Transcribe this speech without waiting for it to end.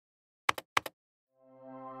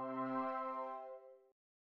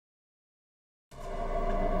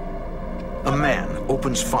A man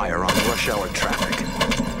opens fire on rush hour traffic.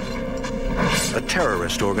 A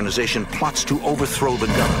terrorist organization plots to overthrow the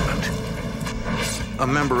government. A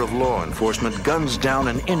member of law enforcement guns down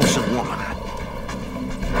an innocent woman.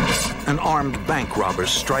 An armed bank robber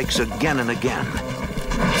strikes again and again.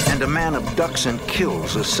 And a man abducts and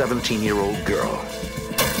kills a 17-year-old girl.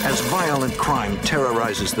 As violent crime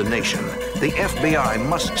terrorizes the nation, the FBI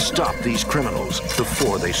must stop these criminals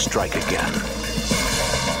before they strike again.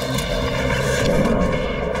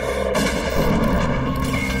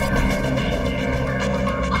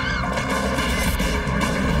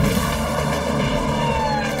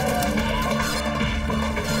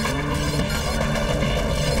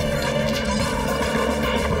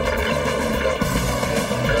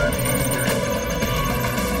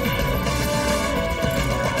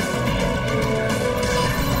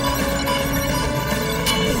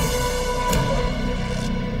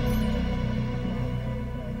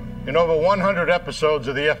 In over 100 episodes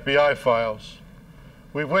of the FBI files,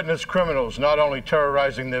 we've witnessed criminals not only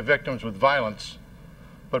terrorizing their victims with violence,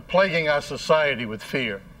 but plaguing our society with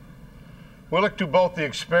fear. We look to both the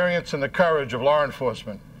experience and the courage of law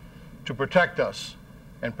enforcement to protect us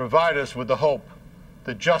and provide us with the hope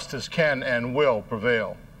that justice can and will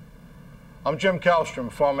prevail. I'm Jim Kallstrom,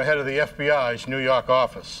 former head of the FBI's New York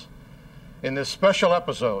office. In this special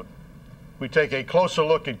episode, we take a closer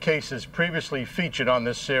look at cases previously featured on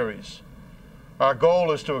this series. Our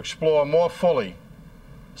goal is to explore more fully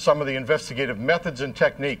some of the investigative methods and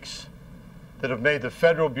techniques that have made the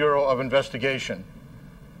Federal Bureau of Investigation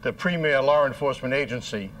the premier law enforcement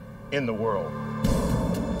agency in the world.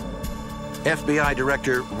 FBI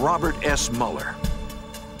Director Robert S. Mueller.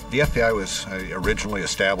 The FBI was originally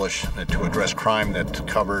established to address crime that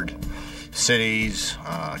covered cities,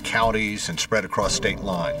 counties, and spread across state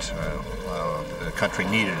lines. The country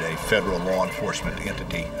needed a federal law enforcement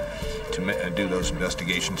entity to do those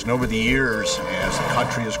investigations. And over the years, as the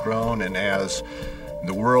country has grown and as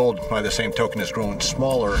the world, by the same token, has grown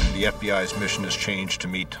smaller, the FBI's mission has changed to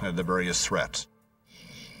meet the various threats.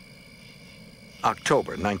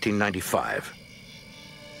 October 1995.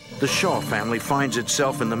 The Shaw family finds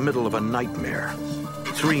itself in the middle of a nightmare.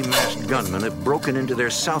 3 masked gunmen have broken into their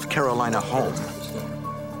South Carolina home.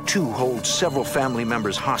 2 hold several family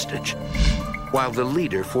members hostage, while the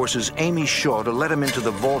leader forces Amy Shaw to let him into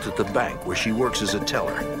the vault at the bank where she works as a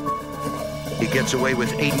teller. He gets away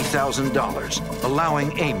with $80,000,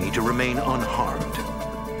 allowing Amy to remain unharmed.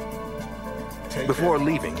 Before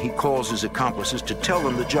leaving, he calls his accomplices to tell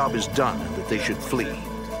them the job is done and that they should flee.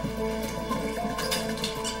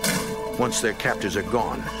 Once their captors are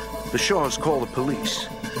gone, the Shaws call the police.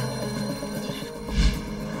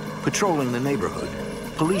 Patrolling the neighborhood,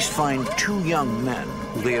 police find 2 young men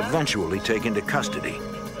who they eventually take into custody.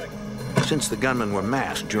 Since the gunmen were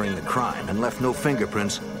masked during the crime and left no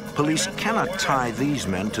fingerprints, police cannot tie these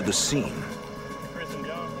men to the scene.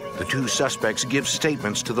 The 2 suspects give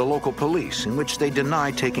statements to the local police in which they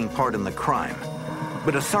deny taking part in the crime,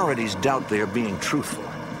 but authorities doubt they are being truthful.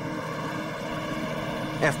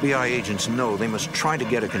 FBI agents know they must try to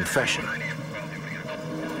get a confession.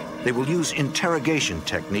 They will use interrogation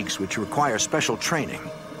techniques which require special training.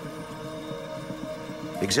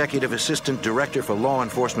 Executive Assistant Director for Law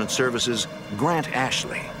Enforcement Services, Grant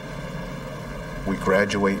Ashley. We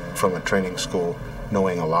graduate from a training school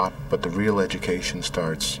knowing a lot, but the real education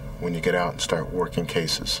starts when you get out and start working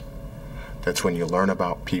cases. That's when you learn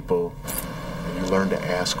about people, and you learn to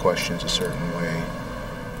ask questions a certain way,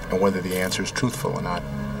 and whether the answer is truthful or not.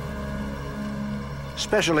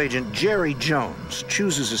 Special Agent Jerry Jones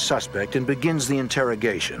chooses a suspect and begins the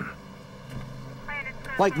interrogation.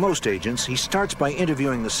 Like most agents, he starts by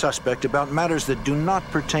interviewing the suspect about matters that do not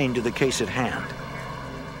pertain to the case at hand.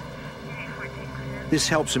 This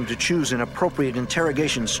helps him to choose an appropriate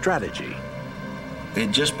interrogation strategy.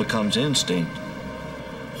 It just becomes instinct.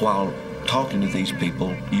 While talking to these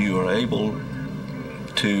people, you are able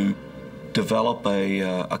to develop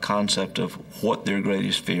a concept of what their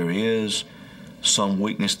greatest fear is, some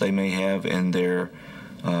weakness they may have in their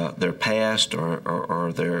past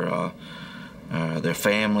or their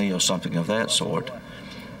family or something of that sort.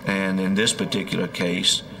 And in this particular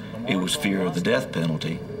case, it was fear of the death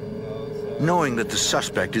penalty. Knowing that the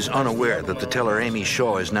suspect is unaware that the teller Amy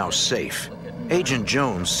Shaw is now safe, Agent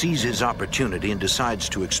Jones sees his opportunity and decides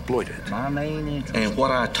to exploit it. And what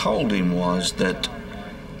I told him was that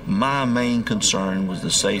my main concern was the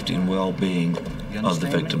safety and well-being of the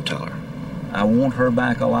victim teller. I want her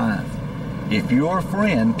back alive. If your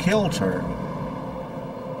friend killed her,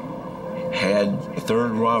 had the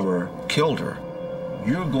third robber killed her,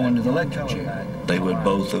 you're going to the electric chair. They would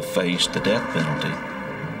both have faced the death penalty.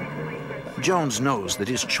 Jones knows that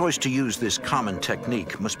his choice to use this common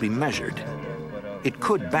technique must be measured. It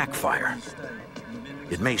could backfire.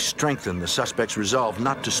 It may strengthen the suspect's resolve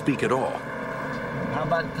not to speak at all. How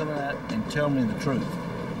about coming out and tell me the truth?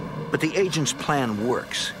 But the agent's plan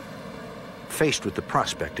works. Faced with the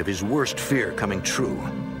prospect of his worst fear coming true,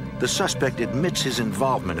 the suspect admits his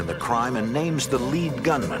involvement in the crime and names the lead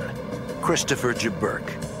gunman, Christopher Jaburk.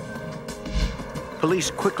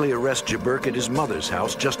 Police quickly arrest Jaburk at his mother's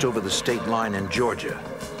house just over the state line in Georgia.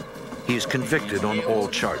 He is convicted on all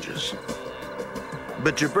charges.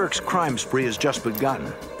 But Jaburk's crime spree has just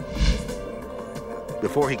begun.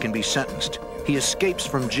 Before he can be sentenced, he escapes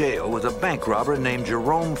from jail with a bank robber named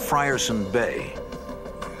Jerome Frierson Bay.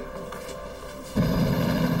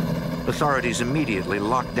 Authorities immediately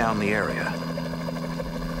lock down the area.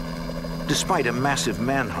 Despite a massive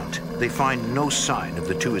manhunt, they find no sign of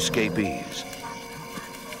the two escapees.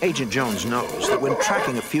 Agent Jones knows that when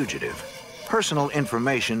tracking a fugitive, personal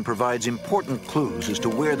information provides important clues as to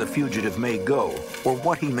where the fugitive may go or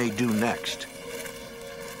what he may do next.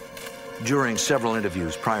 During several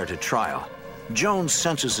interviews prior to trial, Jones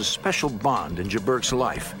senses a special bond in Jaburk's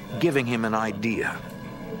life, giving him an idea.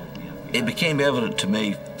 It became evident to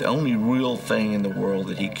me the only real thing in the world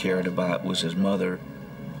that he cared about was his mother.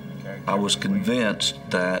 I was convinced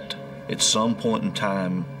that at some point in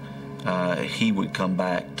time, he would come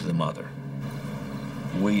back to the mother.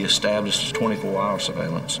 We established 24-hour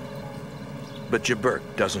surveillance. But Jaburk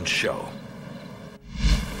doesn't show.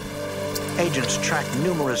 Agents track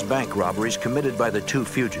numerous bank robberies committed by the two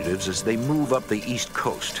fugitives as they move up the East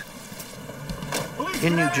Coast.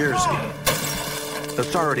 In New Jersey,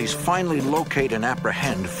 authorities finally locate and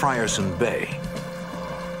apprehend Frierson Bay.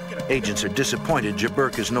 Agents are disappointed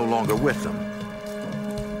Jaburk is no longer with them.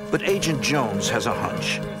 But Agent Jones has a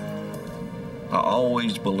hunch. I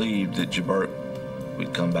always believed that Jaburk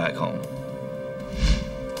would come back home.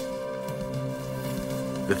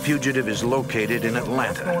 The fugitive is located in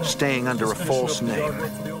Atlanta, staying under a false name.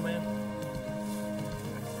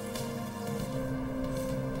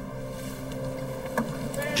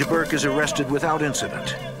 Jaburk is arrested without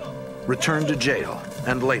incident, returned to jail,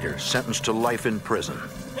 and later sentenced to life in prison.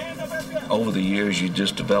 Over the years, you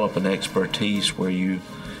just develop an expertise where you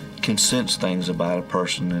can sense things about a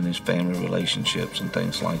person and his family relationships and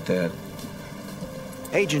things like that.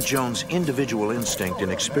 Agent Jones' individual instinct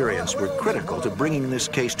and experience were critical to bringing this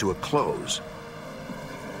case to a close.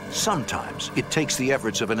 Sometimes it takes the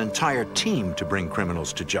efforts of an entire team to bring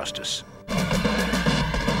criminals to justice.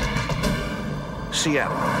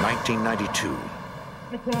 Seattle, 1992.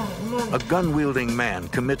 A gun-wielding man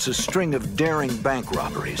commits a string of daring bank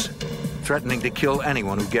robberies, threatening to kill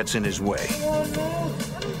anyone who gets in his way.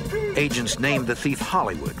 Agents named the thief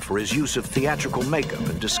Hollywood for his use of theatrical makeup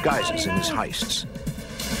and disguises in his heists.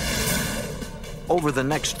 Over the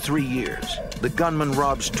next 3 years, the gunman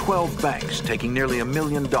robs 12 banks, taking nearly $1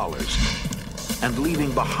 million, and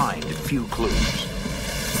leaving behind few clues.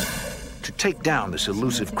 To take down this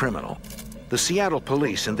elusive criminal, the Seattle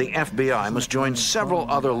police and the FBI must join several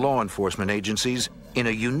other law enforcement agencies in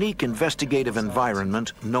a unique investigative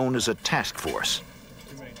environment known as a task force.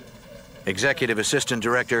 Executive Assistant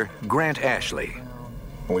Director Grant Ashley.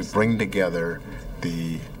 We bring together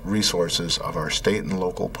the resources of our state and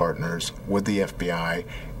local partners with the FBI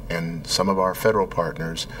and some of our federal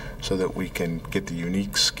partners so that we can get the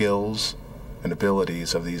unique skills and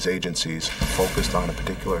abilities of these agencies focused on a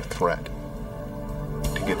particular threat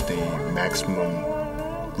to get the maximum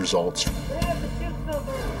results.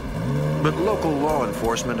 But local law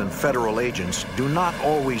enforcement and federal agents do not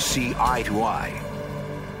always see eye to eye.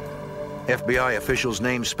 FBI officials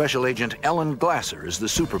named Special Agent Ellen Glasser as the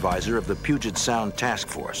supervisor of the Puget Sound Task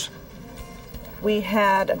Force. We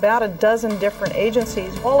had about a dozen different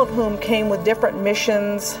agencies, all of whom came with different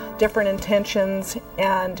missions, different intentions,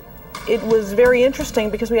 and it was very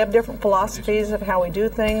interesting because we have different philosophies of how we do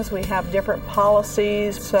things. We have different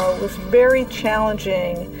policies, so it was very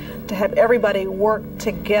challenging to have everybody work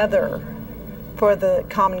together for the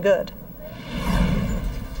common good.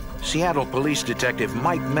 Seattle Police Detective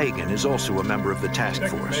Mike Megan is also a member of the task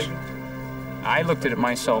force. I looked at it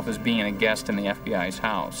myself as being a guest in the FBI's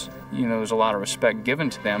house. You know, there was a lot of respect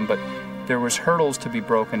given to them, but there was hurdles to be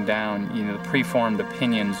broken down, you know, the preformed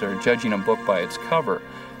opinions or judging a book by its cover.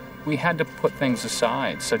 We had to put things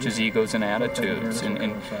aside, such as egos and attitudes,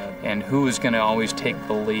 and who is going to always take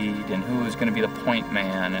the lead, and who is going to be the point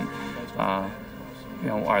man, and you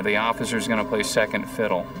know, are the officers going to play second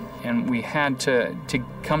fiddle? And we had to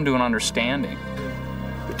come to an understanding.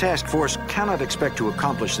 The task force cannot expect to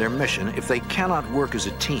accomplish their mission if they cannot work as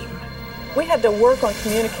a team. We had to work on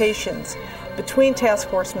communications between task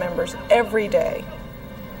force members every day.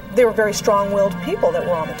 They were very strong-willed people that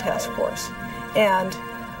were on the task force. And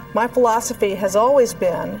my philosophy has always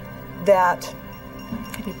been that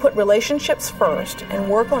if you put relationships first and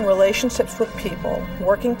work on relationships with people,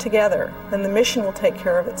 working together, then the mission will take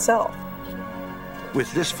care of itself.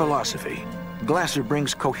 With this philosophy, Glasser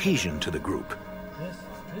brings cohesion to the group.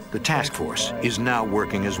 The task force is now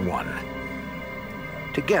working as one.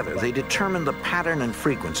 Together, they determine the pattern and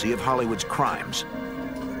frequency of Hollywood's crimes,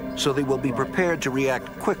 so they will be prepared to react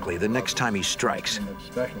quickly the next time he strikes.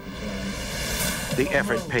 The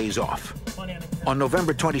effort pays off. On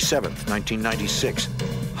November 27, 1996,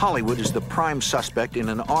 Hollywood is the prime suspect in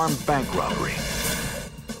an armed bank robbery.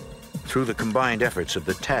 Through the combined efforts of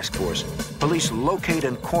the task force, police locate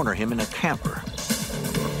and corner him in a camper.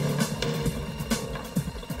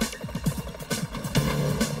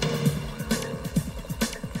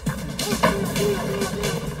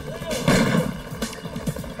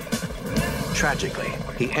 Tragically,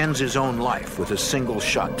 he ends his own life with a single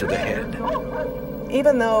shot to the head.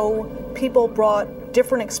 Even though people brought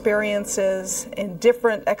different experiences and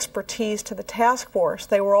different expertise to the task force,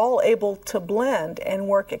 they were all able to blend and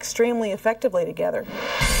work extremely effectively together.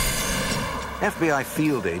 FBI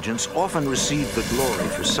field agents often receive the glory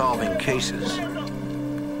for solving cases.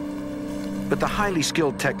 But the highly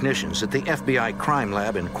skilled technicians at the FBI crime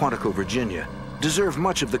lab in Quantico, Virginia, deserve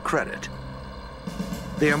much of the credit.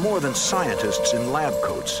 They are more than scientists in lab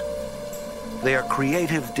coats. They are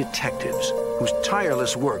creative detectives whose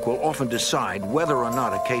tireless work will often decide whether or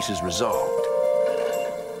not a case is resolved.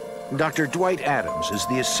 Dr. Dwight Adams is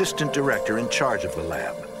the assistant director in charge of the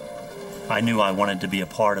lab. I knew I wanted to be a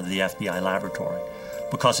part of the FBI laboratory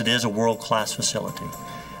because it is a world-class facility.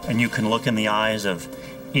 And you can look in the eyes of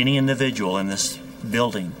any individual in this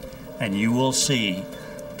building and you will see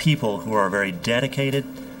people who are very dedicated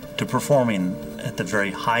to performing at the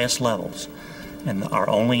very highest levels. And our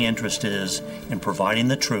only interest is in providing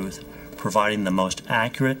the truth, providing the most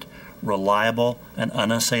accurate, reliable, and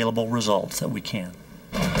unassailable results that we can.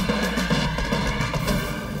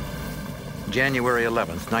 January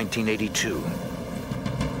 11th, 1982.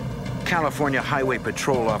 California Highway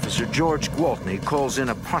Patrol Officer George Gwaltney calls in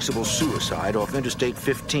a possible suicide off Interstate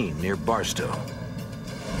 15 near Barstow.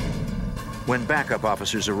 When backup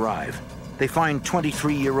officers arrive, they find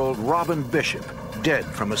 23-year-old Robin Bishop dead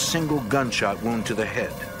from a single gunshot wound to the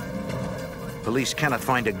head. Police cannot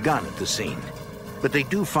find a gun at the scene, but they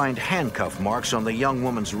do find handcuff marks on the young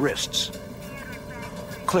woman's wrists.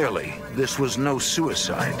 Clearly, this was no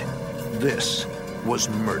suicide. This was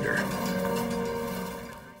murder.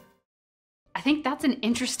 I think that's an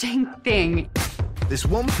interesting thing. This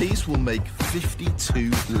one piece will make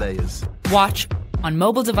 52 layers. Watch on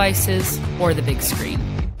mobile devices or the big screen.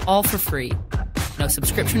 All for free. No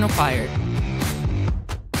subscription required.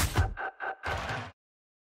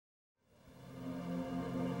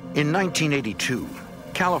 In 1982,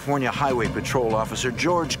 California Highway Patrol Officer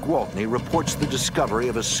George Gwaltney reports the discovery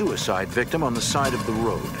of a suicide victim on the side of the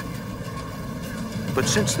road. But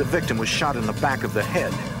since the victim was shot in the back of the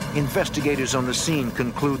head, investigators on the scene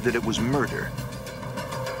conclude that it was murder.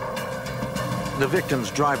 The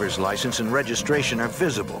victim's driver's license and registration are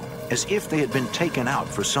visible, as if they had been taken out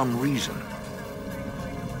for some reason.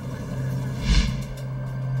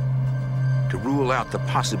 To rule out the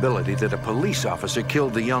possibility that a police officer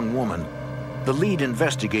killed the young woman, the lead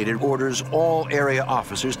investigator orders all area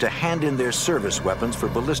officers to hand in their service weapons for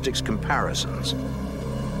ballistics comparisons.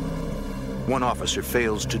 One officer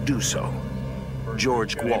fails to do so,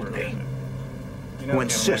 George Gwaltney, who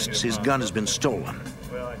insists his gun has been stolen.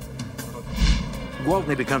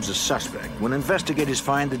 Gwaltney becomes a suspect when investigators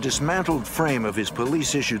find the dismantled frame of his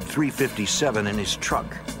police-issued .357 in his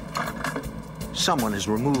truck. Someone has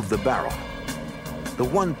removed the barrel, the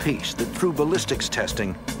one piece that through ballistics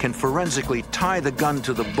testing can forensically tie the gun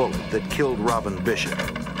to the bullet that killed Robin Bishop.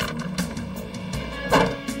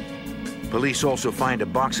 Police also find a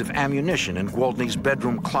box of ammunition in Gwaltney's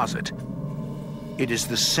bedroom closet. It is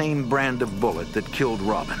the same brand of bullet that killed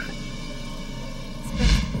Robin.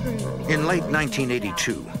 In late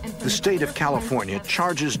 1982, the state of California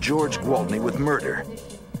charges George Gwaltney with murder,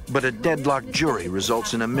 but a deadlocked jury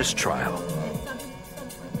results in a mistrial.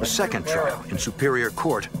 A second trial in Superior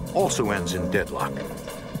Court also ends in deadlock.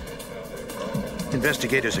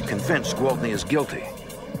 Investigators are convinced Gwaltney is guilty,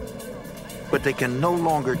 but they can no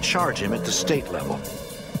longer charge him at the state level.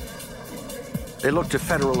 They look to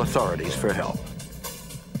federal authorities for help.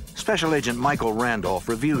 Special Agent Michael Randolph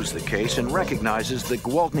reviews the case and recognizes that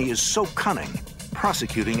Gwaltney is so cunning,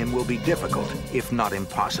 prosecuting him will be difficult, if not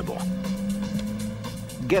impossible.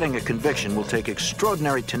 getting a conviction will take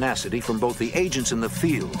extraordinary tenacity from both the agents in the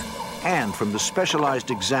field and from the specialized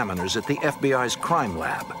examiners at the FBI's crime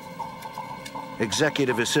lab.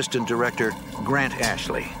 Executive Assistant Director Grant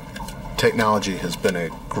Ashley. Technology has been a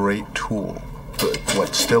great tool, but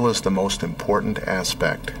what still is the most important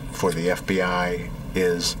aspect for the FBI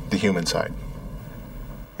is the human side.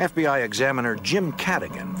 FBI examiner Jim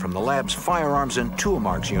Cadigan from the lab's Firearms and Tool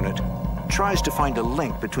Marks Unit tries to find a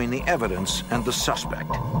link between the evidence and the suspect.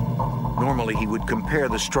 Normally, he would compare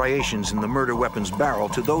the striations in the murder weapon's barrel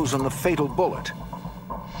to those on the fatal bullet.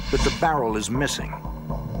 But the barrel is missing.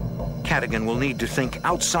 Cadigan will need to think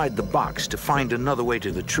outside the box to find another way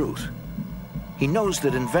to the truth. He knows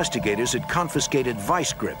that investigators had confiscated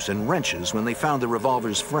vice grips and wrenches when they found the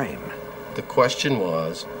revolver's frame. The question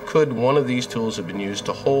was, could one of these tools have been used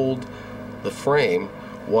to hold the frame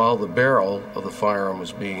while the barrel of the firearm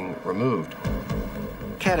was being removed?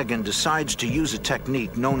 Cadigan decides to use a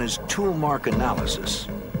technique known as tool mark analysis.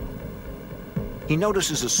 He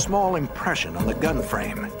notices a small impression on the gun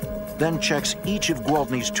frame, then checks each of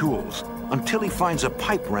Gwaltney's tools until he finds a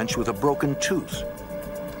pipe wrench with a broken tooth.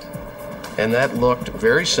 And that looked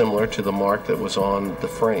very similar to the mark that was on the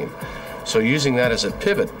frame. So using that as a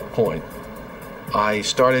pivot point, I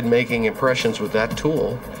started making impressions with that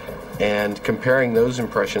tool, and comparing those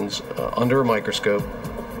impressions under a microscope,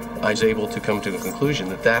 I was able to come to the conclusion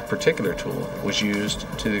that that particular tool was used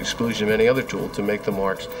to the exclusion of any other tool to make the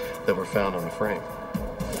marks that were found on the frame.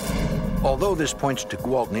 Although this points to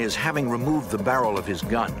Gwaltney as having removed the barrel of his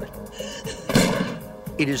gun,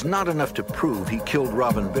 it is not enough to prove he killed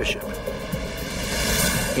Robin Bishop.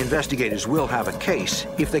 Investigators will have a case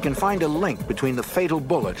if they can find a link between the fatal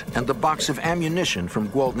bullet and the box of ammunition from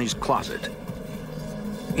Gwaltney's closet.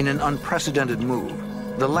 In an unprecedented move,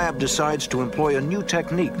 the lab decides to employ a new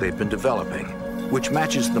technique they've been developing, which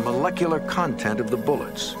matches the molecular content of the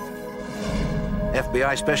bullets.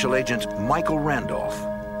 FBI Special Agent Michael Randolph.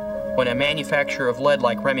 When a manufacturer of lead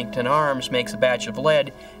like Remington Arms makes a batch of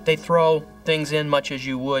lead, they throw things in much as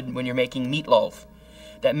you would when you're making meatloaf.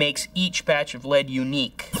 That makes each batch of lead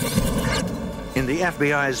unique. In the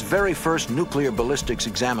FBI's very first nuclear ballistics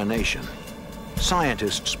examination,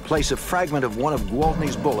 scientists place a fragment of one of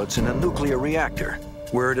Gwaltney's bullets in a nuclear reactor,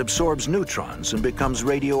 where it absorbs neutrons and becomes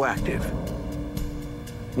radioactive.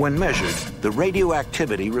 When measured, the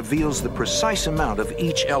radioactivity reveals the precise amount of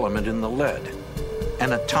each element in the lead,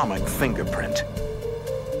 an atomic fingerprint.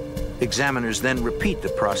 Examiners then repeat the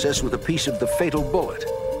process with a piece of the fatal bullet.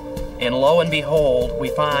 And lo and behold, we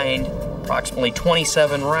find approximately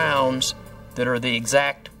 27 rounds that are the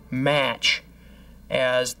exact match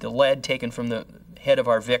as the lead taken from the head of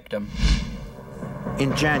our victim.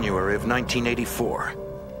 In January of 1984,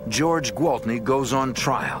 George Gwaltney goes on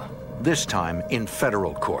trial, this time in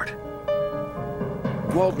federal court.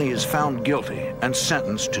 Gwaltney is found guilty and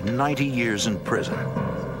sentenced to 90 years in prison.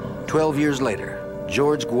 12 years later,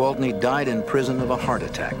 George Gwaltney died in prison of a heart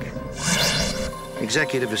attack.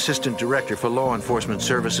 Executive Assistant Director for Law Enforcement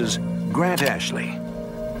Services, Grant Ashley.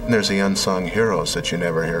 There's the unsung heroes that you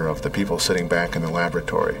never hear of, the people sitting back in the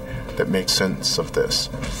laboratory that make sense of this.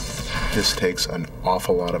 This takes an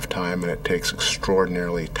awful lot of time, and it takes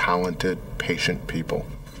extraordinarily talented, patient people.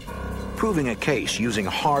 Proving a case using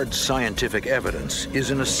hard scientific evidence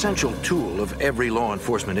is an essential tool of every law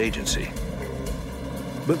enforcement agency.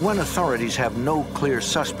 But when authorities have no clear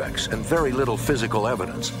suspects and very little physical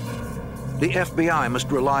evidence, the FBI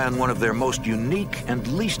must rely on one of their most unique and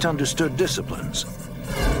least understood disciplines,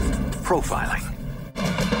 profiling.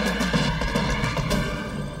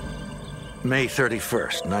 May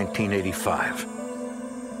 31st, 1985.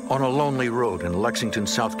 On a lonely road in Lexington,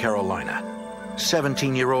 South Carolina,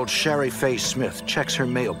 17-year-old Sherry Faye Smith checks her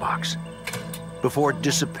mailbox before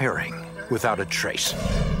disappearing without a trace.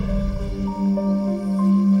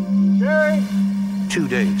 Sherry! 2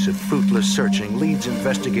 days of fruitless searching leads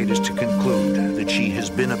investigators to conclude that she has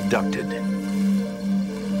been abducted.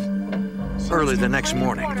 Early the next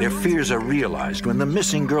morning, their fears are realized when the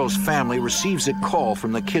missing girl's family receives a call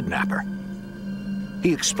from the kidnapper.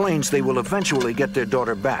 He explains they will eventually get their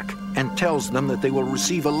daughter back and tells them that they will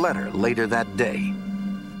receive a letter later that day.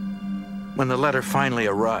 When the letter finally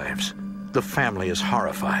arrives, the family is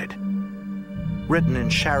horrified. Written in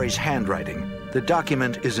Sherry's handwriting, the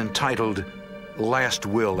document is entitled Last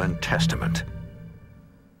Will and Testament.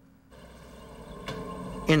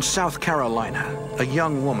 In South Carolina, a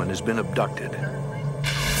young woman has been abducted.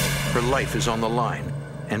 Her life is on the line,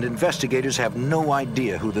 and investigators have no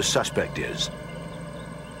idea who the suspect is.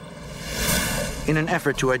 In an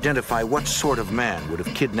effort to identify what sort of man would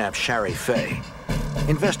have kidnapped Sherry Faye,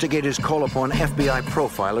 investigators call upon FBI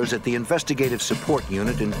profilers at the Investigative Support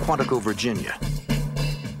Unit in Quantico, Virginia.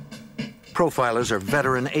 Profilers are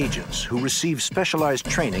veteran agents who receive specialized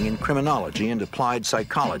training in criminology and applied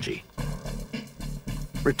psychology.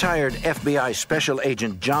 Retired FBI Special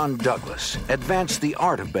Agent John Douglas advanced the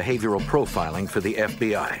art of behavioral profiling for the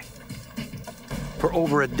FBI. For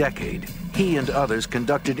over a decade, he and others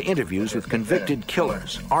conducted interviews with convicted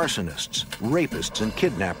killers, arsonists, rapists, and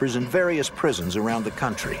kidnappers in various prisons around the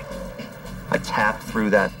country. I tapped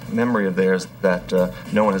through that memory of theirs that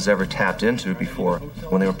no one has ever tapped into before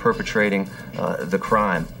when they were perpetrating the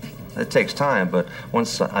crime. It takes time, but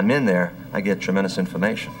once I'm in there, I get tremendous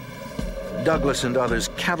information. Douglas and others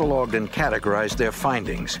cataloged and categorized their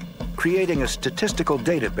findings, creating a statistical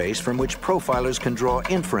database from which profilers can draw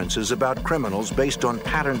inferences about criminals based on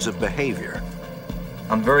patterns of behavior.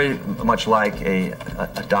 I'm very much like a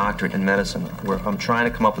doctorate in medicine, where I'm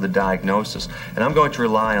trying to come up with a diagnosis, and I'm going to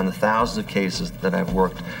rely on the thousands of cases that I've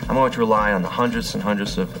worked. I'm going to rely on the hundreds and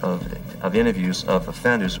hundreds of interviews of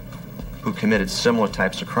offenders who committed similar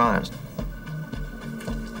types of crimes.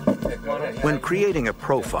 When creating a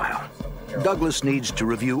profile, Douglas needs to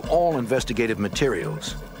review all investigative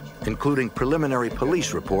materials, including preliminary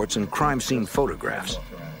police reports and crime scene photographs.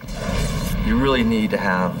 You really need to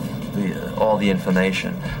have all the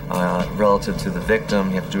information relative to the victim.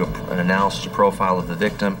 You have to do an analysis, a profile of the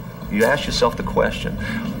victim. You ask yourself the question,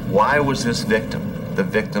 why was this victim the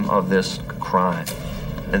victim of this crime?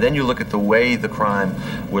 And then you look at the way the crime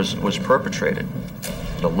was perpetrated,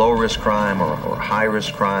 the low-risk crime or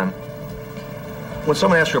high-risk crime. When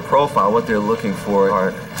someone asks for a profile, what they're looking for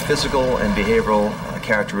are physical and behavioral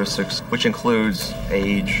characteristics, which includes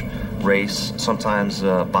age, race, sometimes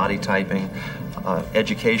body typing,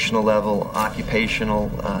 educational level,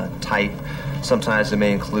 occupational type. Sometimes it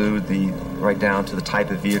may include right down to the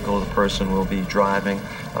type of vehicle the person will be driving,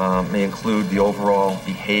 may include the overall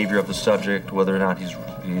behavior of the subject, whether or not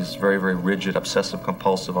he's very, very rigid, obsessive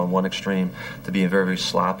compulsive on one extreme, to being very, very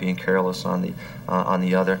sloppy and careless on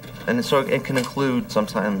the other. And so it can include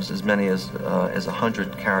sometimes as many as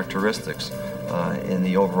 100 characteristics in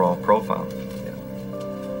the overall profile.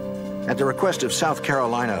 At the request of South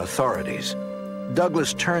Carolina authorities,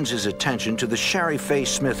 Douglas turns his attention to the Shari Faye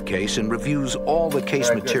Smith case and reviews all the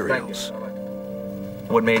case materials.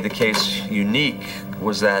 What made the case unique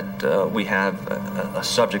was that we have a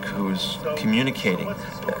subject who's communicating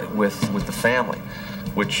with the family,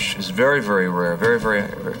 which is very, very rare, very, very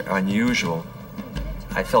unusual.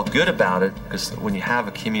 I felt good about it because when you have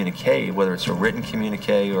a communique, whether it's a written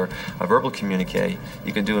communique or a verbal communique,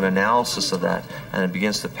 you can do an analysis of that, and it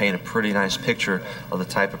begins to paint a pretty nice picture of the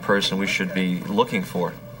type of person we should be looking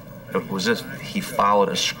for. It was as if he followed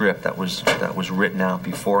a script that was written out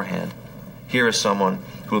beforehand. Here is someone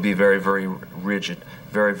who will be very, very rigid,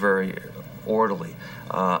 very, very orderly,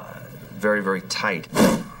 very, very tight.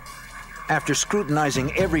 After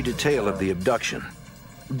scrutinizing every detail of the abduction,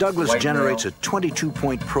 Douglas generates a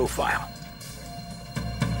 22-point profile.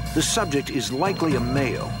 The subject is likely a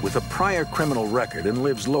male with a prior criminal record and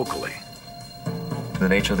lives locally. The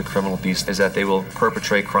nature of the criminal beast is that they will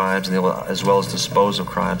perpetrate crimes and they will, as well as dispose of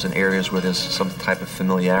crimes in areas where there's some type of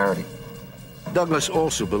familiarity. Douglas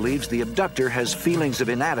also believes the abductor has feelings of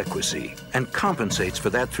inadequacy and compensates for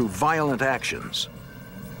that through violent actions.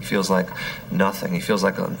 He feels like nothing. He feels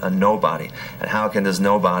like a nobody. And how can this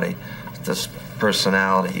nobody, this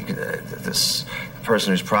personality, this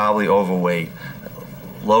person who's probably overweight,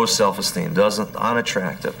 low self-esteem,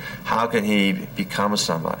 unattractive, how can he become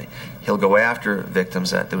somebody? He'll go after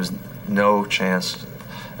victims that there was no chance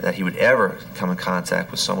that he would ever come in contact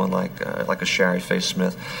with someone like a Shari Faye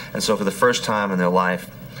Smith. And so for the first time in their life,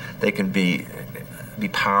 they can be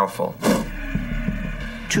powerful.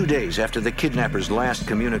 2 days after the kidnapper's last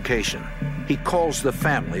communication, he calls the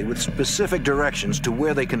family with specific directions to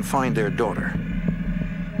where they can find their daughter.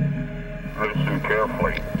 Listen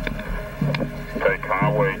carefully. Take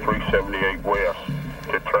Highway 378 west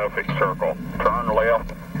to traffic circle. Turn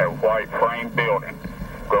left at white frame building.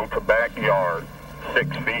 Go to backyard.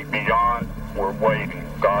 6 feet beyond, we're waiting.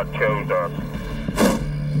 God chose us.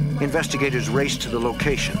 Investigators race to the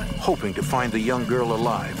location, hoping to find the young girl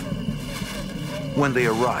alive. When they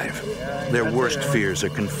arrive, their worst fears are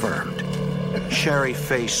confirmed. Shari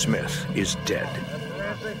Faye Smith is dead.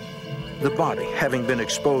 The body, having been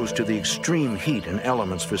exposed to the extreme heat and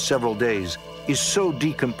elements for several days, is so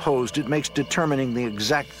decomposed it makes determining the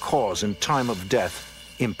exact cause and time of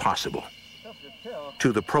death impossible.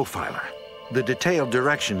 To the profiler, the detailed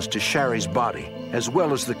directions to Shari's body, as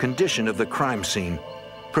well as the condition of the crime scene,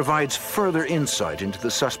 provides further insight into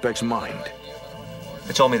the suspect's mind.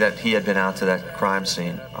 It told me that he had been out to that crime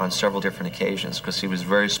scene on several different occasions because he was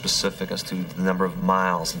very specific as to the number of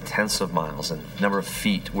miles and tenths of miles and number of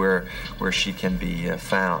feet where she can be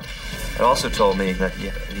found. It also told me that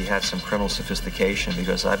he had some criminal sophistication,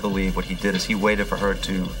 because I believe what he did is he waited for her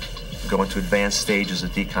to go into advanced stages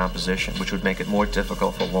of decomposition, which would make it more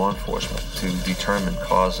difficult for law enforcement to determine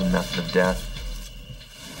cause and method of death.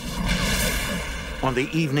 On the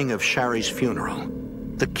evening of Sherry's funeral,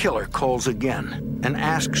 the killer calls again and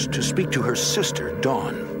asks to speak to her sister,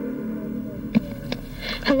 Dawn.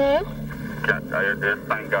 Hello? This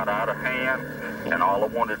thing got out of hand, and all I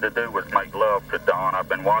wanted to do was make love to Dawn. I've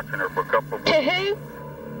been watching her for a couple of weeks. To who?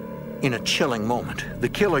 In a chilling moment, the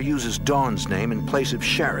killer uses Dawn's name in place of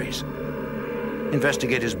Sherry's.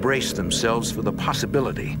 Investigators brace themselves for the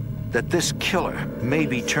possibility that this killer may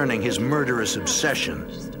be turning his murderous obsession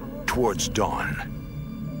towards Dawn.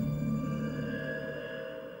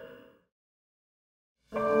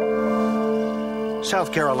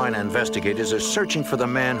 South Carolina investigators are searching for the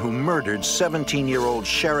man who murdered 17-year-old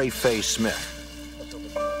Sherry Faye Smith.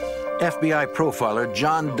 FBI profiler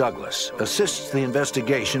John Douglas assists the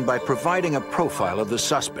investigation by providing a profile of the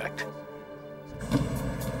suspect.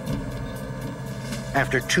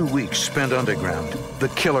 After 2 weeks spent underground, the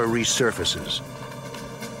killer resurfaces.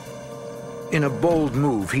 In a bold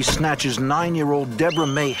move, he snatches 9-year-old Deborah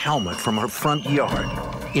Mae Helmut from her front yard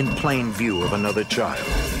in plain view of another child.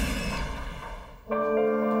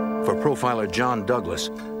 For profiler John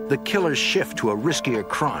Douglas, the killer's shift to a riskier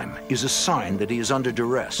crime is a sign that he is under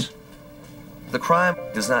duress. The crime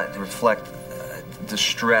does not reflect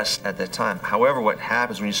distress at that time. However, what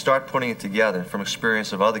happens when you start putting it together from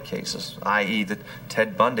experience of other cases, i.e. the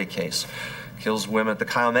Ted Bundy case, kills women at the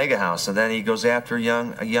Chi Omega house, and then he goes after a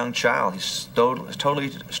young child. He's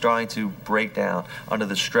totally starting to break down under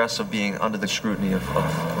the stress of being under the scrutiny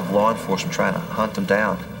of law enforcement trying to hunt him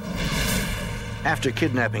down. After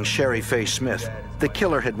kidnapping Sherry Faye Smith, the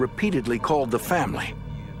killer had repeatedly called the family.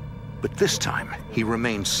 But this time, he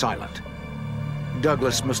remained silent.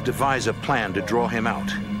 Douglas must devise a plan to draw him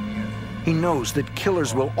out. He knows that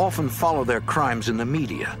killers will often follow their crimes in the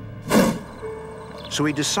media. So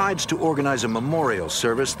he decides to organize a memorial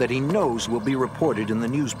service that he knows will be reported in the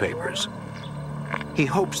newspapers. He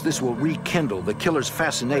hopes this will rekindle the killer's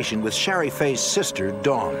fascination with Sherry Faye's sister,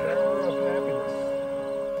 Dawn.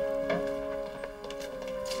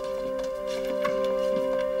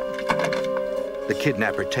 The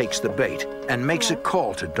kidnapper takes the bait and makes a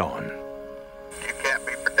call to Dawn. You can't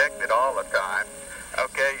be protected all the time.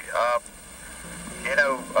 Okay,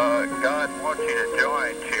 God wants you to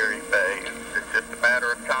join Sherry Faye. It's just a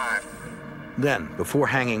matter of time. Then, before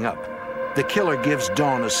hanging up, the killer gives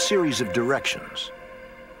Dawn a series of directions.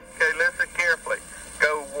 Okay, listen carefully.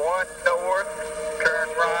 Go 1 north, turn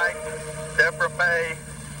right. Deborah Mae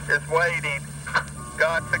is waiting.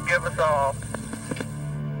 God forgive us all.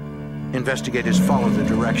 Investigators follow the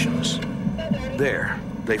directions. There,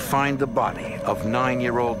 they find the body of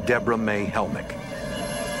 9-year-old Deborah Mae Helmick.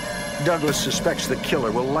 Douglas suspects the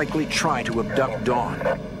killer will likely try to abduct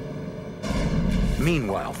Dawn.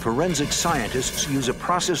 Meanwhile, forensic scientists use a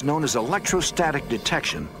process known as electrostatic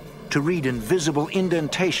detection to read invisible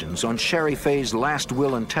indentations on Sherry Faye's last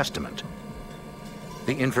will and testament.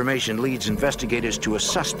 The information leads investigators to a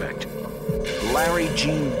suspect, Larry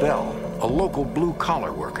Gene Bell, a local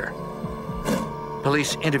blue-collar worker.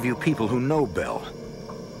 Police interview people who know Bell.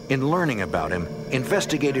 In learning about him,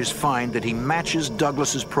 investigators find that he matches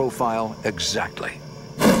Douglas's profile exactly.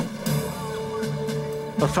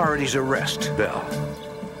 Authorities arrest Bell.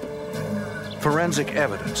 Forensic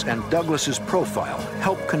evidence and Douglas's profile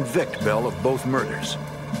help convict Bell of both murders.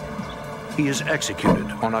 He is executed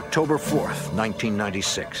on October 4th,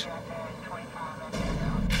 1996.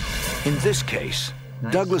 In this case,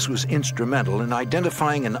 Douglas was instrumental in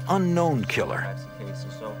identifying an unknown killer.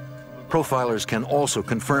 Profilers can also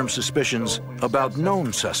confirm suspicions about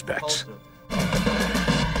known suspects.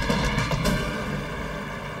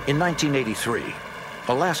 In 1983,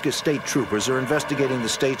 Alaska state troopers are investigating the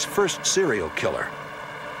state's first serial killer.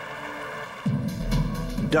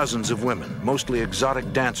 Dozens of women, mostly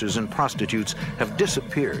exotic dancers and prostitutes, have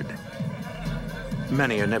disappeared.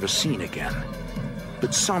 Many are never seen again,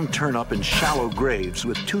 but some turn up in shallow graves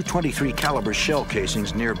with .223 caliber shell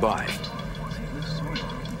casings nearby.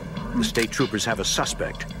 The state troopers have a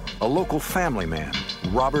suspect, a local family man,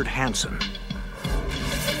 Robert Hansen.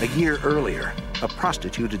 A year earlier, a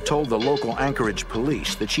prostitute had told the local Anchorage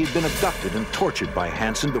police that she had been abducted and tortured by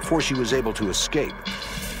Hansen before she was able to escape.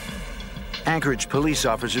 Anchorage police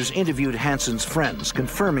officers interviewed Hansen's friends,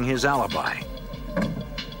 confirming his alibi.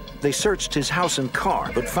 They searched his house and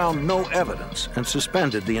car, but found no evidence and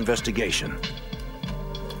suspended the investigation.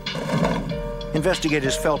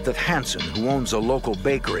 Investigators felt that Hansen, who owns a local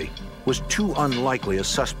bakery, was too unlikely a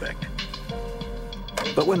suspect.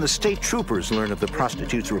 But when the state troopers learn of the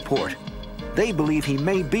prostitute's report, they believe he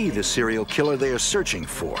may be the serial killer they are searching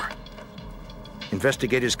for.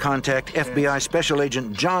 Investigators contact FBI Special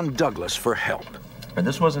Agent John Douglas for help. And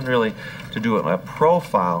this wasn't really to do a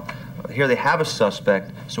profile. Here they have a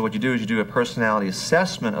suspect, so what you do is you do a personality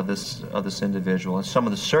assessment of this individual and some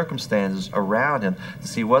of the circumstances around him to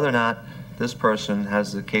see whether or not this person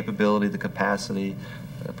has the capability, the capacity,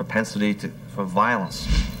 the propensity for violence.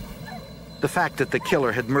 The fact that the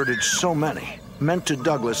killer had murdered so many meant to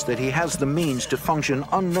Douglas that he has the means to function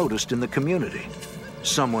unnoticed in the community,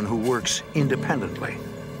 someone who works independently.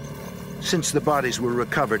 Since the bodies were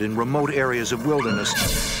recovered in remote areas of wilderness,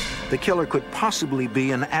 the killer could possibly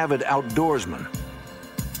be an avid outdoorsman.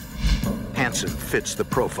 Hansen fits the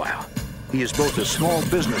profile. He is both a small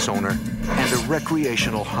business owner and a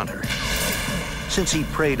recreational hunter. Since he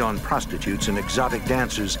preyed on prostitutes and exotic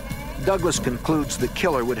dancers, Douglas concludes the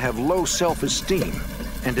killer would have low self-esteem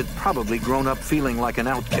and had probably grown up feeling like an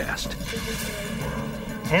outcast.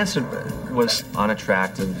 Hansen was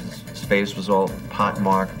unattractive. His face was all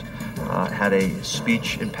pockmarked, had a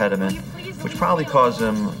speech impediment, which probably caused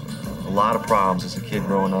him a lot of problems as a kid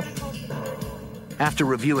growing up. After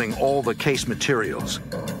reviewing all the case materials,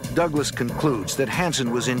 Douglas concludes that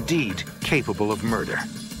Hansen was indeed capable of murder.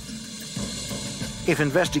 If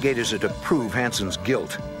investigators are to prove Hansen's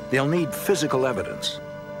guilt, they'll need physical evidence.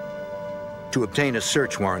 To obtain a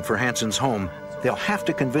search warrant for Hansen's home, they'll have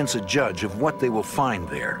to convince a judge of what they will find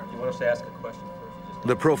there. You want us to ask a question first?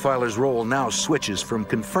 The profiler's role now switches from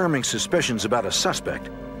confirming suspicions about a suspect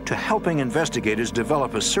to helping investigators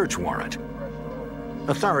develop a search warrant.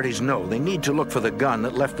 Authorities know they need to look for the gun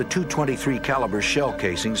that left the .223 caliber shell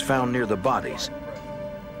casings found near the bodies.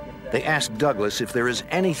 They ask Douglas if there is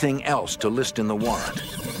anything else to list in the warrant.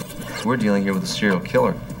 We're dealing here with a serial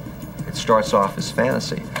killer. It starts off as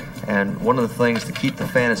fantasy. And one of the things to keep the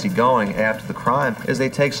fantasy going after the crime is they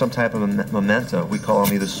take some type of a memento. We call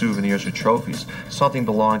them either souvenirs or trophies, something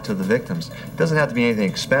belonging to the victims. It doesn't have to be anything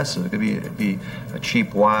expensive. It could be a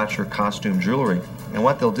cheap watch or costume jewelry. And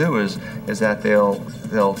what they'll do is that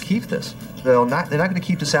they'll keep this. They're not going to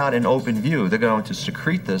keep this out in open view. They're going to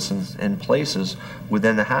secrete this in places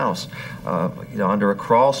within the house, under a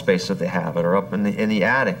crawl space if they have it, or up in the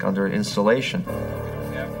attic under insulation.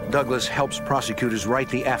 Douglas helps prosecutors write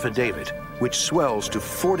the affidavit, which swells to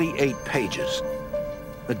 48 pages.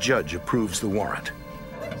 A judge approves the warrant.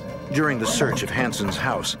 During the search of Hansen's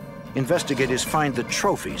house, investigators find the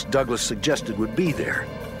trophies Douglas suggested would be there,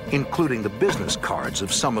 including the business cards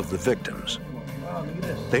of some of the victims.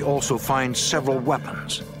 They also find several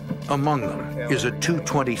weapons. Among them is a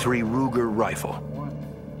 .223 Ruger rifle.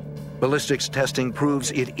 Ballistics testing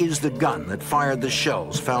proves it is the gun that fired the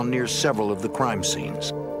shells found near several of the crime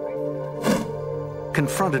scenes.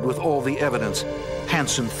 Confronted with all the evidence,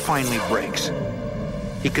 Hansen finally breaks.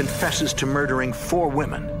 He confesses to murdering 4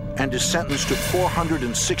 women and is sentenced to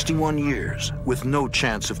 461 years with no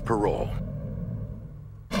chance of parole.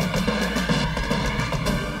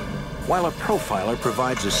 While a profiler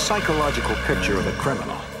provides a psychological picture of a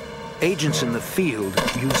criminal, agents in the field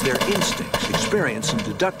use their instincts, experience, and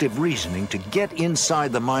deductive reasoning to get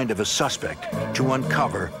inside the mind of a suspect to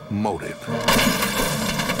uncover motive.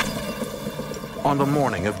 On the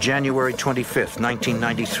morning of January 25th,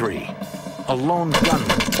 1993, a lone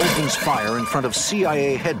gunman opens fire in front of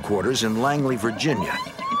CIA headquarters in Langley, Virginia,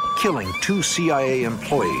 killing 2 CIA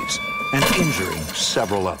employees and injuring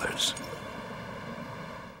several others.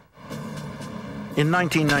 In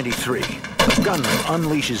 1993, a gunman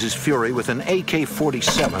unleashes his fury with an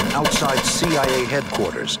AK-47 outside CIA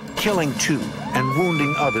headquarters, killing 2 and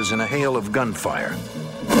wounding others in a hail of gunfire.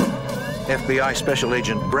 FBI Special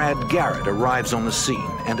Agent Brad Garrett arrives on the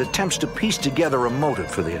scene and attempts to piece together a motive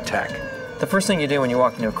for the attack. The first thing you do when you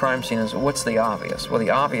walk into a crime scene is, what's the obvious? Well, the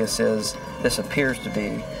obvious is this appears to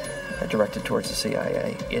be directed towards the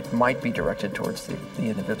CIA. It might be directed towards the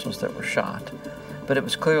individuals that were shot. But it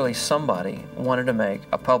was clearly somebody wanted to make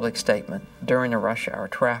a public statement during a rush hour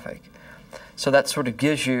traffic. So that sort of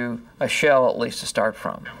gives you a shell at least to start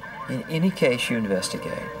from. In any case you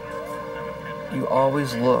investigate, you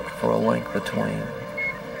always look for a link between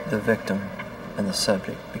the victim and the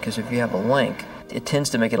subject, because if you have a link, it tends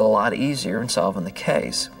to make it a lot easier in solving the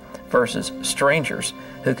case versus strangers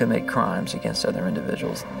who can crimes against other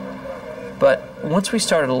individuals. But once we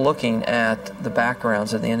started looking at the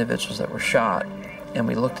backgrounds of the individuals that were shot, and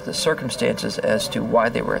we looked at the circumstances as to why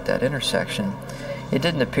they were at that intersection, it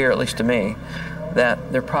didn't appear, at least to me,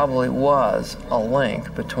 that there probably was a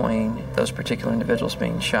link between those particular individuals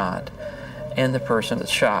being shot and the person that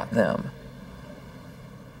shot them.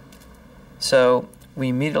 So we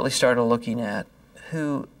immediately started looking at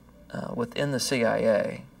who within the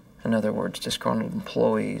CIA, in other words, disgruntled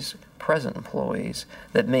employees, present employees,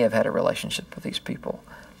 that may have had a relationship with these people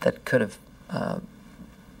that could have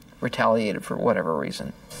retaliated for whatever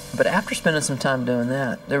reason. But after spending some time doing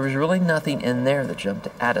that, there was really nothing in there that jumped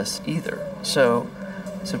at us either. So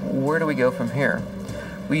I said, where do we go from here?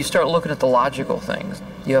 Well, you start looking at the logical things.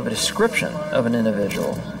 You have a description of an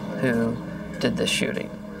individual who did this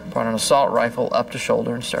shooting. Brought an assault rifle up to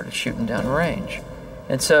shoulder and started shooting down range.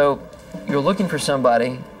 And so you're looking for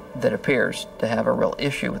somebody that appears to have a real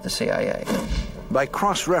issue with the CIA. By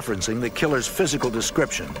cross-referencing the killer's physical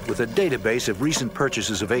description with a database of recent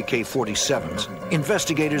purchases of AK-47s,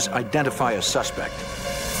 investigators identify a suspect.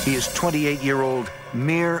 He is 28-year-old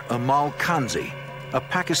Mir Amal Kanzi, a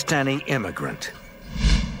Pakistani immigrant.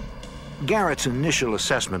 Garrett's initial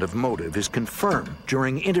assessment of motive is confirmed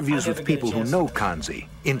during interviews with people who know Kanzi,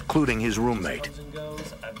 including his roommate.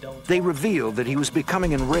 They revealed that he was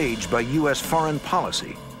becoming enraged by U.S. foreign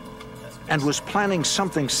policy and was planning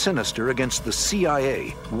something sinister against the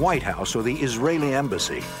CIA, White House, or the Israeli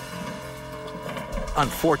embassy.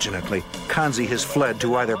 Unfortunately, Kanzi has fled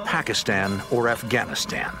to either Pakistan or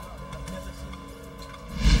Afghanistan.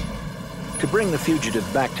 To bring the fugitive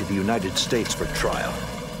back to the United States for trial,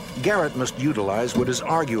 Garrett must utilize what is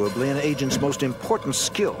arguably an agent's most important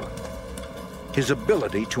skill: his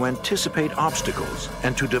ability to anticipate obstacles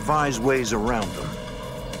and to devise ways around them.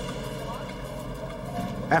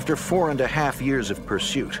 After 4.5 years of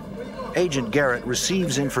pursuit, Agent Garrett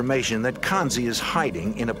receives information that Kanzi is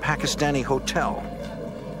hiding in a Pakistani hotel.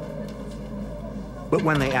 But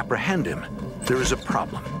when they apprehend him, there is a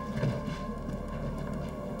problem.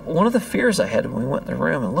 One of the fears I had when we went in the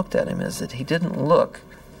room and looked at him is that he didn't look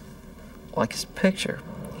like his picture.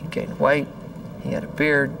 He gained weight, he had a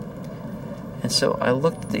beard, and so I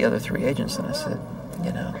looked at the other 3 agents and I said,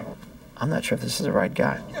 you know, I'm not sure if this is the right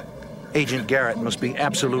guy. Agent Garrett must be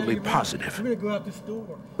absolutely positive.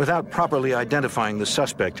 Without properly identifying the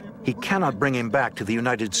suspect, he cannot bring him back to the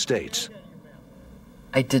United States.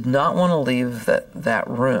 I did not want to leave that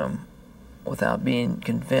room without being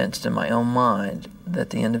convinced in my own mind that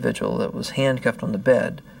the individual that was handcuffed on the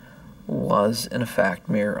bed was, in fact,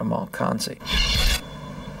 Mir Amal Kanzi.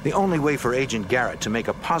 The only way for Agent Garrett to make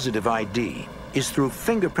a positive ID is through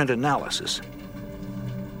fingerprint analysis.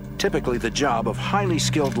 Typically the job of highly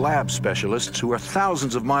skilled lab specialists who are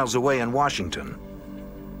thousands of miles away in Washington.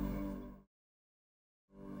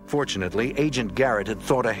 Fortunately, Agent Garrett had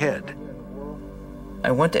thought ahead.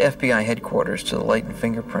 I went to FBI headquarters to the latent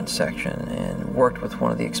fingerprint section and worked with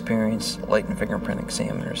one of the experienced latent fingerprint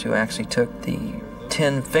examiners who actually took the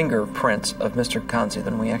 10 fingerprints of Mr. Kanzi.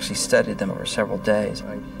 Then we actually studied them over several days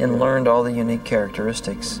and learned all the unique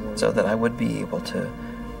characteristics so that I would be able to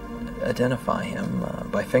identify him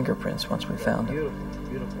by fingerprints once we found him.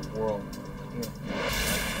 Beautiful world.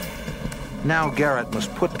 Now Garrett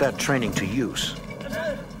must put that training to use.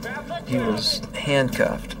 He was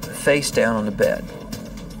handcuffed, face down on the bed,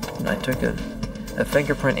 and I took a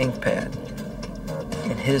fingerprint ink pad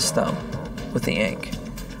and hit his thumb with the ink.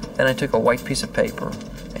 Then I took a white piece of paper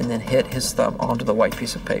and then hit his thumb onto the white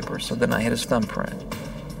piece of paper, so then I hit his thumbprint.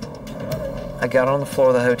 I got on the floor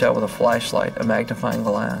of the hotel with a flashlight, a magnifying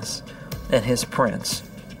glass, and his prints.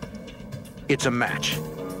 It's a match.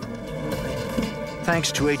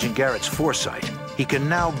 Thanks to Agent Garrett's foresight, he can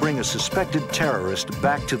now bring a suspected terrorist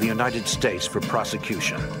back to the United States for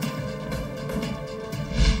prosecution.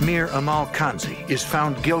 Mir Amal Kanzi is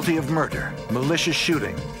found guilty of murder, malicious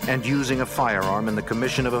shooting, and using a firearm in the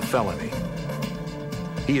commission of a felony.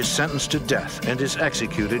 He is sentenced to death and is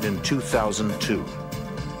executed in 2002.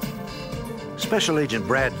 Special Agent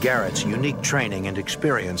Brad Garrett's unique training and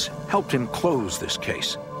experience helped him close this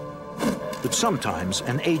case. But sometimes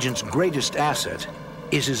an agent's greatest asset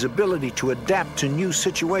is his ability to adapt to new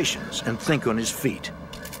situations and think on his feet.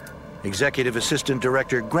 Executive Assistant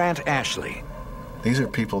Director Grant Ashley. These are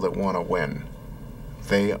people that want to win.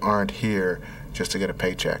 They aren't here just to get a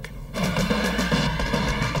paycheck.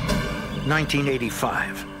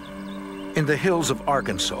 1985. In the hills of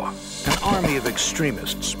Arkansas, an army of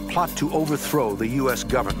extremists plot to overthrow the U.S.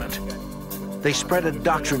 government. They spread a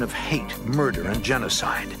doctrine of hate, murder, and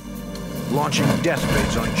genocide, launching death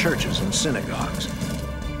raids on churches and synagogues.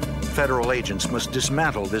 Federal agents must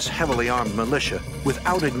dismantle this heavily armed militia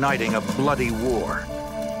without igniting a bloody war.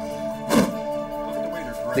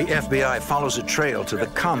 The FBI follows a trail to the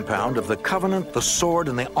compound of the Covenant, the Sword,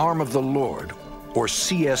 and the Arm of the Lord, or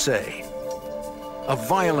CSA, a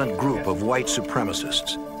violent group of white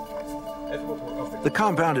supremacists. The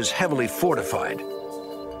compound is heavily fortified,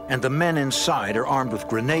 and the men inside are armed with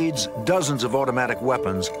grenades, dozens of automatic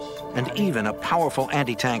weapons, and even a powerful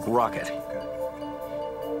anti-tank rocket.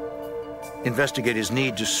 Investigators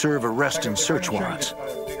need to serve arrest and search warrants.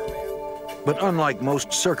 But unlike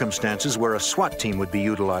most circumstances where a SWAT team would be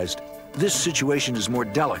utilized, this situation is more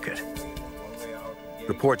delicate.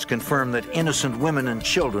 Reports confirm that innocent women and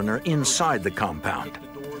children are inside the compound.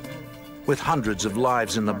 With hundreds of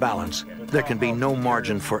lives in the balance, there can be no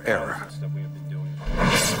margin for error.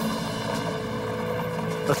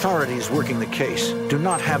 Authorities working the case do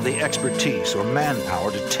not have the expertise or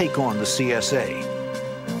manpower to take on the CSA.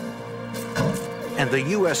 And the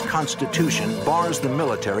U.S. Constitution bars the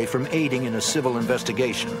military from aiding in a civil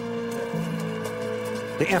investigation.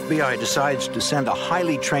 The FBI decides to send a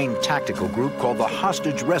highly trained tactical group called the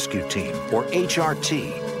Hostage Rescue Team, or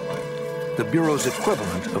HRT, the Bureau's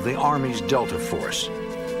equivalent of the Army's Delta Force.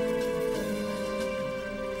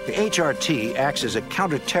 The HRT acts as a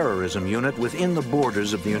counterterrorism unit within the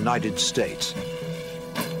borders of the United States.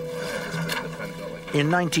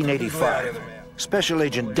 In 1985, Special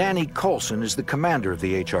Agent Danny Coulson is the commander of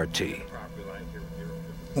the HRT.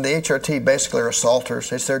 The HRT basically are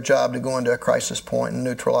assaulters. It's their job to go into a crisis point and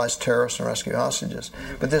neutralize terrorists and rescue hostages.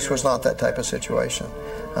 But this was not that type of situation.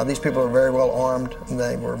 These people were very well armed.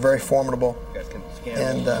 They were very formidable.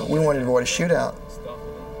 And we wanted to avoid a shootout.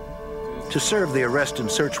 To serve the arrest and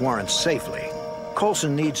search warrants safely,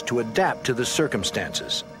 Coulson needs to adapt to the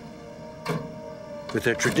circumstances. With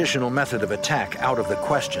their traditional method of attack out of the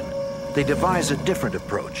question, they devise a different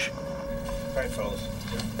approach.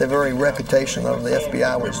 The very reputation of the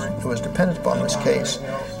FBI was dependent upon this case,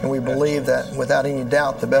 and we believe that without any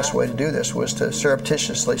doubt the best way to do this was to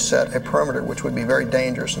surreptitiously set a perimeter, which would be very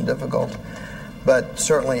dangerous and difficult, but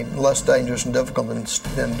certainly less dangerous and difficult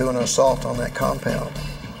than doing an assault on that compound.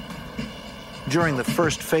 During the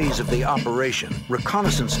first phase of the operation,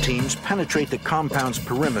 reconnaissance teams penetrate the compound's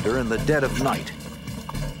perimeter in the dead of night.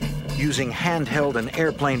 Using handheld and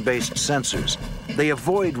airplane-based sensors, they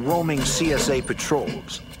avoid roaming CSA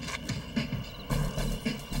patrols.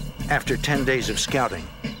 After 10 days of scouting,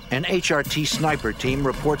 an HRT sniper team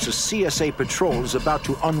reports a CSA patrol is about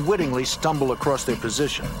to unwittingly stumble across their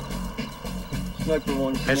position.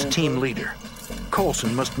 As team leader,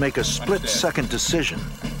 Coulson must make a split-second decision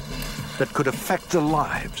that could affect the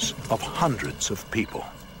lives of hundreds of people.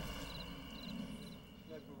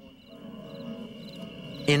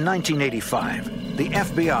 In 1985, the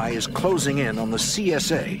FBI is closing in on the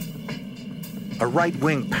CSA, a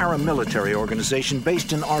right-wing paramilitary organization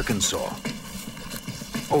based in Arkansas.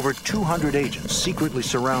 Over 200 agents secretly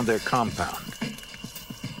surround their compound.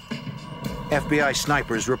 FBI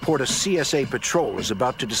snipers report a CSA patrol is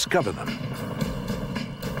about to discover them.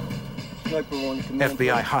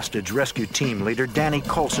 FBI hostage rescue team leader Danny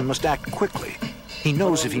Coulson must act quickly. He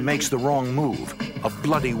knows if he makes the wrong move, a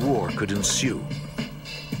bloody war could ensue.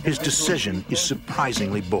 His decision is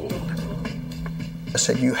surprisingly bold. I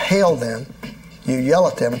said, you hail them, you yell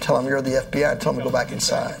at them and tell them you're the FBI and tell them to go back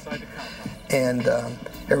inside. And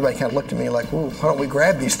everybody kind of looked at me like, ooh, why don't we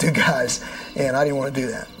grab these two guys? And I didn't want to do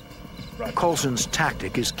that. Coulson's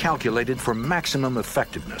tactic is calculated for maximum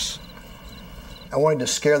effectiveness. I wanted to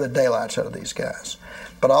scare the daylights out of these guys.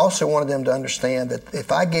 But I also wanted them to understand that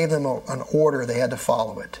if I gave them an order, they had to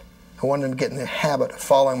follow it. I wanted them to get in the habit of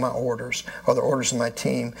following my orders or the orders of my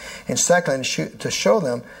team. And secondly, to show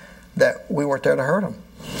them that we weren't there to hurt them.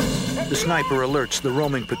 The sniper alerts the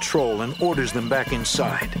roaming patrol and orders them back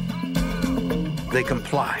inside. They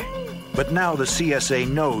comply. But now the CSA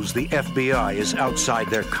knows the FBI is outside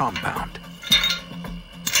their compound.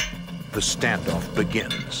 The standoff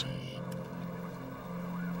begins.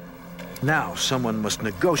 Now someone must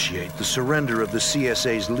negotiate the surrender of the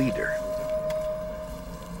CSA's leader.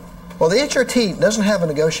 Well, the HRT doesn't have a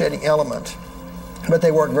negotiating element, but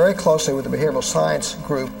they work very closely with the behavioral science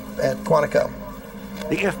group at Quantico.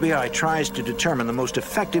 The FBI tries to determine the most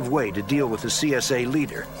effective way to deal with the CSA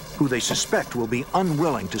leader, who they suspect will be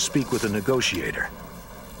unwilling to speak with a negotiator.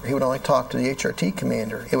 He would only talk to the HRT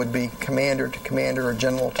commander. It would be commander to commander or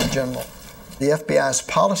general to general. The FBI's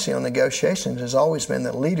policy on negotiations has always been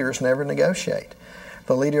that leaders never negotiate.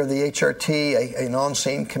 The leader of the HRT, a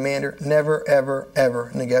non-scene commander, never, ever,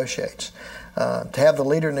 ever negotiates. To have the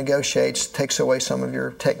leader negotiates takes away some of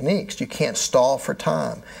your techniques. You can't stall for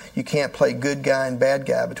time. You can't play good guy and bad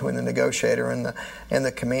guy between the negotiator and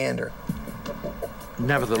the commander.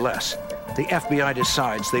 Nevertheless, the FBI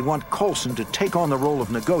decides they want Coulson to take on the role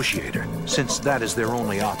of negotiator, since that is their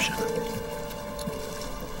only option.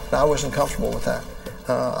 I wasn't comfortable with that.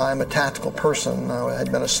 I'm a tactical person. I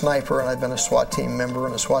had been a sniper, and I'd been a SWAT team member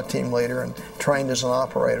and a SWAT team leader and trained as an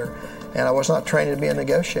operator. And I was not trained to be a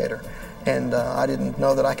negotiator. And I didn't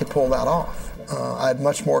know that I could pull that off. I'd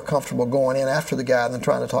much more comfortable going in after the guy than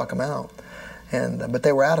trying to talk him out. But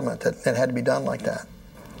they were adamant that it had to be done like that.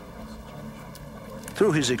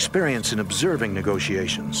 Through his experience in observing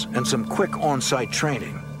negotiations and some quick on-site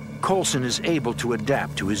training, Colson is able to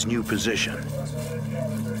adapt to his new position.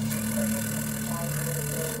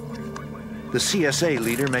 The CSA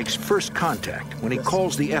leader makes first contact when he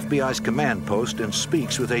calls the FBI's command post and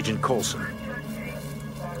speaks with Agent Colson.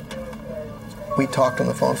 We talked on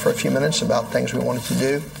the phone for a few minutes about things we wanted to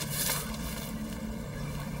do.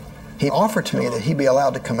 He offered to me that he'd be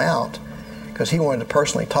allowed to come out because he wanted to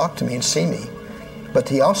personally talk to me and see me, but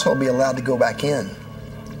he also be allowed to go back in,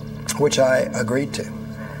 which I agreed to,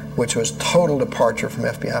 which was total departure from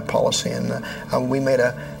FBI policy. And we made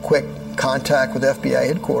a quick contact with FBI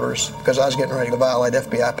headquarters because I was getting ready to violate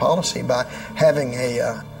FBI policy by having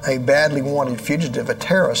a badly wanted fugitive, a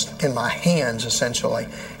terrorist, in my hands, essentially,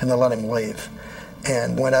 and then let him leave.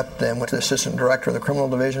 And went up then went to the assistant director of the criminal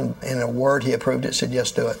division. In a word, he approved it, said,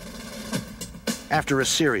 yes, do it. After a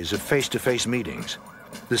series of face-to-face meetings,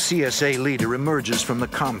 the CSA leader emerges from the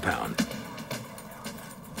compound.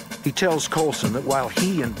 He tells Colson that while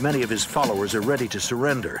he and many of his followers are ready to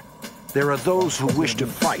surrender, there are those who wish to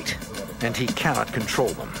fight, and he cannot control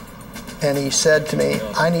them. And he said to me,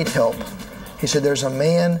 I need help. He said, there's a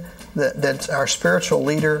man that's our spiritual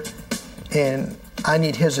leader, and I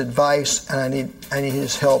need his advice, and I need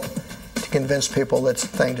his help to convince people that's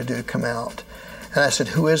the thing to do, come out. And I said,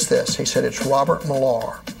 who is this? He said, it's Robert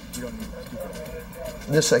Millar.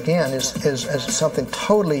 This, again, is something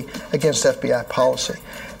totally against FBI policy,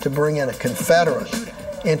 to bring in a Confederate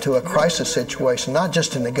into a crisis situation, not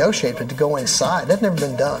just to negotiate, but to go inside. That's never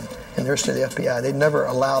been done in the history of the FBI. They'd never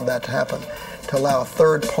allowed that to happen, to allow a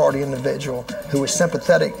third-party individual who was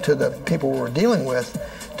sympathetic to the people we were dealing with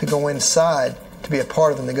to go inside to be a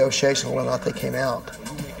part of the negotiation, whether or not they came out.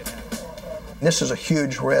 This is a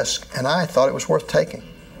huge risk, and I thought it was worth taking.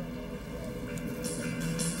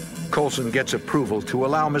 Colson gets approval to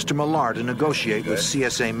allow Mr. Millar to negotiate with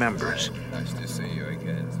CSA members. Nice to see you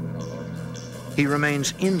again. He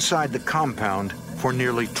remains inside the compound for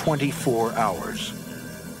nearly 24 hours.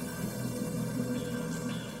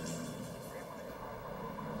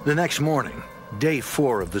 The next morning, day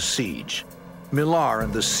 4 of the siege, Millar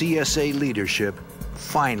and the CSA leadership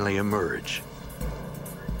finally emerge.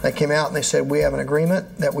 They came out and they said, we have an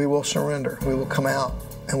agreement that we will surrender. We will come out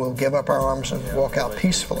and we'll give up our arms and walk out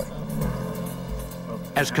peacefully.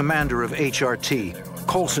 As commander of HRT,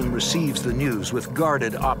 Colson receives the news with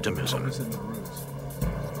guarded optimism.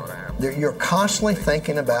 You're constantly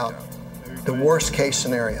thinking about the worst case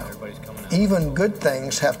scenario. Even good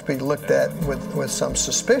things have to be looked at with some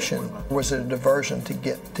suspicion. Was it a diversion to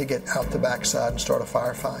get out the backside and start a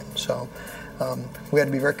firefight? So we had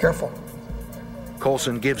to be very careful.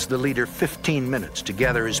 Colson gives the leader 15 minutes to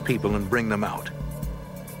gather his people and bring them out.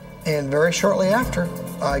 And very shortly after,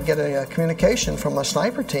 I get a communication from a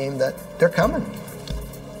sniper team that they're coming.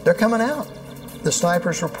 They're coming out. The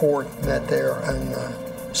snipers report that they're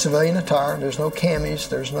in civilian attire. There's no camis,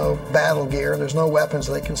 there's no battle gear, there's no weapons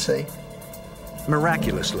they can see.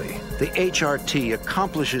 Miraculously, the HRT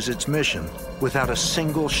accomplishes its mission without a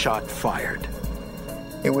single shot fired.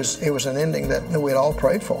 It was an ending that we had all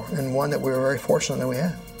prayed for, and one that we were very fortunate that we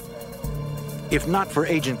had. If not for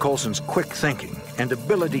Agent Colson's quick thinking and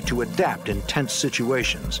ability to adapt in tense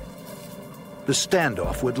situations, the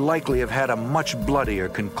standoff would likely have had a much bloodier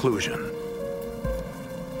conclusion.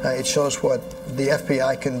 It shows what the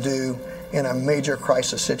FBI can do in a major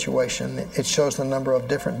crisis situation. It shows the number of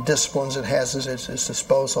different disciplines it has at its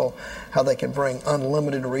disposal, how they can bring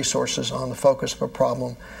unlimited resources on the focus of a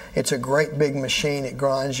problem. It's a great big machine. It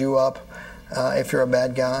grinds you up if you're a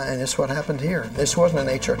bad guy, and it's what happened here. This wasn't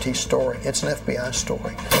an HRT story. It's an FBI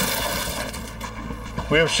story.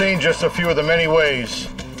 We have seen just a few of the many ways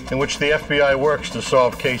in which the FBI works to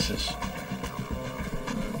solve cases.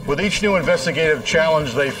 With each new investigative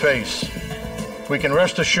challenge they face, we can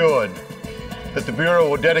rest assured that the Bureau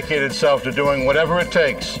will dedicate itself to doing whatever it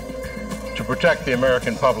takes to protect the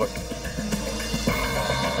American public.